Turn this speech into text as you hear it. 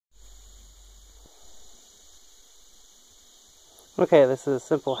Okay, this is a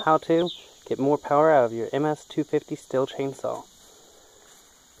simple how-to. Get more power out of your MS-250 stihl chainsaw.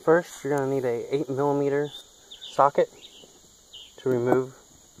 First, you're going to need a 8mm socket to remove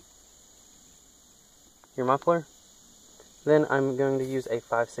your muffler. Then I'm going to use a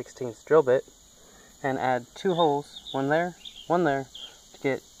 5/16 drill bit and add 2 holes, one there, to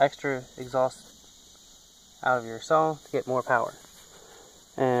get extra exhaust out of your saw to get more power.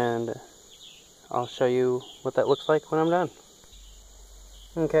 And I'll show you what that looks like when I'm done.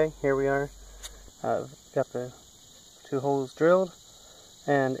 Okay, here we are. I've got the 2 holes drilled,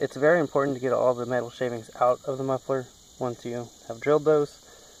 and it's very important to get all the metal shavings out of the muffler once you have drilled those.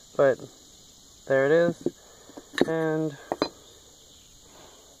 But there it is, and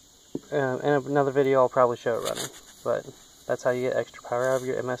in another video I'll probably show it running. But that's how you get extra power out of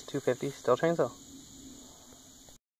your MS-250 stihl chainsaw.